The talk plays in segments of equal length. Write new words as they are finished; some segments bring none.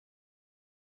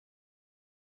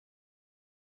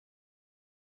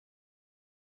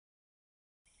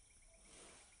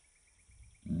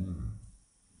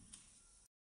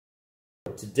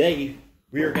Today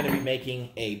we are going to be making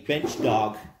a bench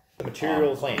dog. The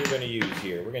materials we're going to use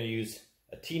here. We're going to use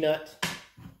a T-nut.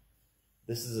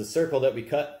 This is a circle that we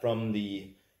cut from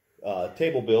the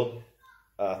table build,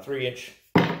 3-inch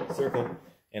circle,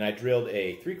 and I drilled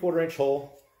a 3/4 inch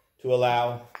hole to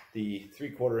allow the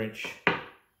 3/4 inch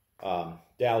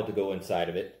dowel to go inside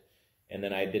of it. And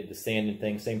then I did the sanding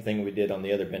thing, same thing we did on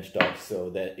the other bench dog, so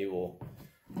that it will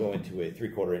go into a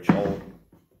 3/4 inch hole.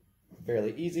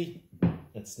 Fairly easy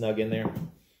and snug in there.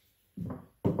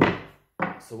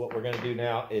 So what we're going to do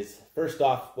now is, first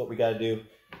off, what we got to do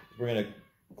is we're going to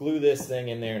glue this thing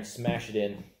in there and smash it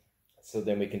in, so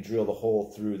then we can drill the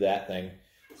hole through that thing.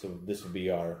 So this will be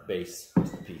our base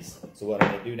piece. So what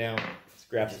I'm going to do now is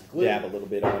dab a little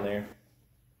bit on there.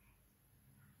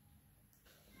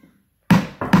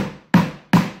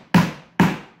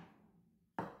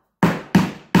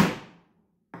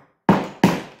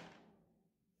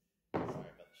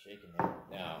 Shaking that.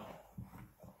 Now,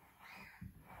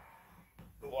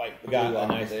 we got a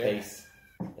nice base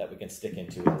that we can stick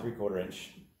into a 3/4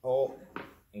 inch hole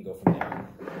and go from there.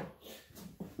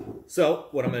 So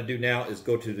what I'm going to do now is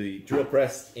go to the drill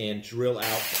press and drill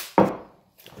white. Alright,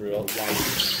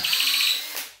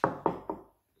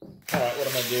 what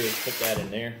I'm going to do is put that in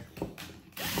there.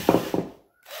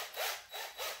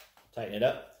 Tighten it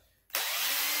up.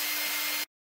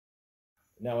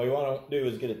 Now what we want to do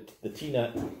is get the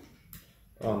T-nut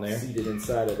on there, seated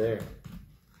inside of there.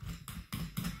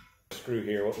 Screw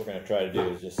here, what we're going to try to do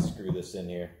is just screw this in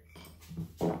here.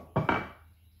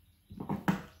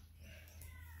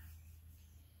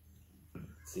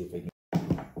 See if we can.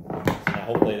 Now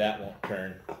hopefully that won't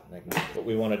turn. What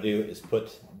we want to do is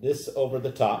put this over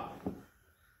the top,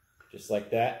 just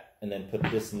like that, and then put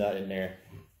this nut in there,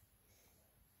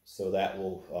 so that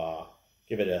will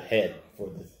give it a head for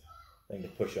the thing to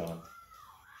push on.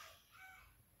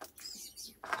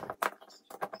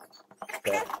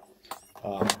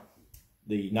 But,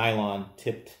 the nylon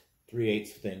tipped 3/8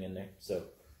 thing in there, so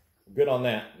we're good on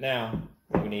that. Now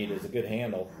what we need is a good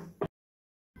handle.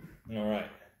 All right,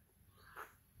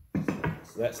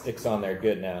 so that sticks on there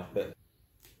good now. But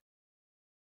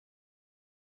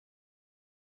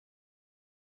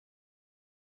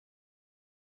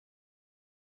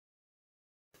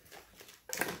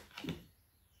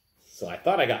so I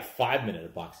thought I got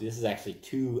 5-minute epoxy. This is actually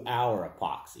 2-hour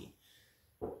epoxy.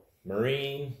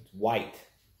 Marine white.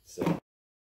 So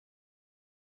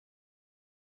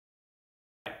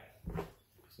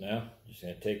now I'm just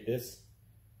going to take this,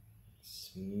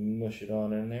 smush it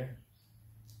on in there.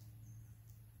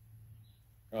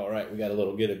 Alright, we got a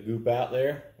little bit of goop out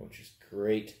there, which is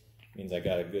great. Means I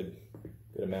got a good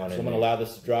amount in there. So I'm going to allow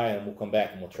this to dry and we'll come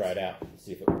back and we'll try it out and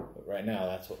see if it, but right now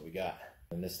that's what we got.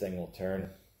 And this thing will turn,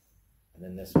 and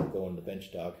then this will go in the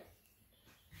bench dog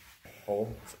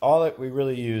hole. So all that we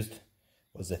really used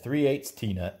was a 3/8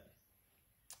 T-nut,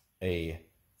 a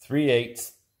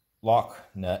 3/8 lock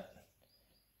nut,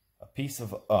 a piece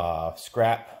of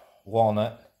scrap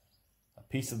walnut, a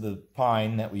piece of the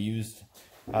pine that we used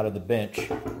out of the bench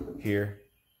here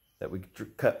that we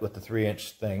cut with the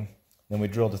 3-inch thing. Then we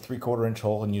drilled a 3/4 inch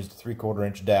hole and used a 3/4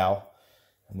 inch dowel,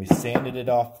 and we sanded it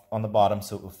off on the bottom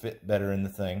so it will fit better in the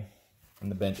thing, in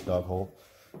the bench dog hole.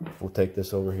 We'll take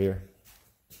this over here,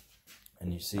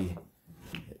 and you see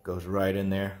it goes right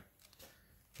in there.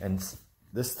 And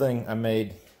this thing I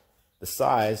made the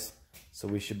size so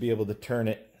we should be able to turn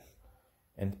it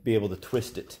and be able to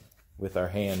twist it with our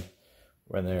hand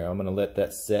right there. I'm going to let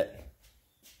that set,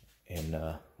 and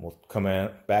we'll come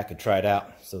back and try it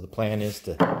out. So the plan is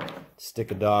to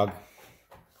stick a dog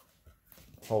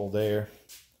hole there,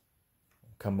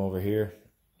 come over here,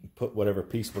 and put whatever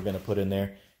piece we're going to put in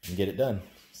there and get it done.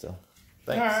 So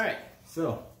thanks. All right,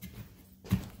 so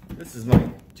this is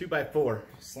my 2x4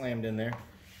 slammed in there,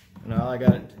 and all I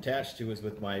got it attached to is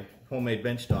with my homemade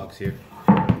bench dogs here.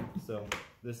 So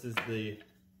this is the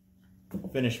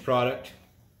finished product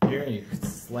here, and you can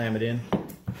slam it in.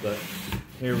 But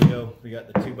here we go. We got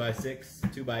the 2x6,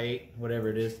 2x8, whatever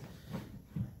it is,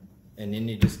 and then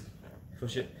you just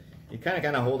push it. You kind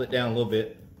of hold it down a little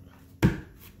bit.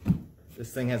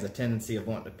 This thing has a tendency of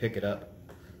wanting to pick it up,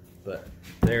 but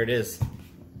there it is.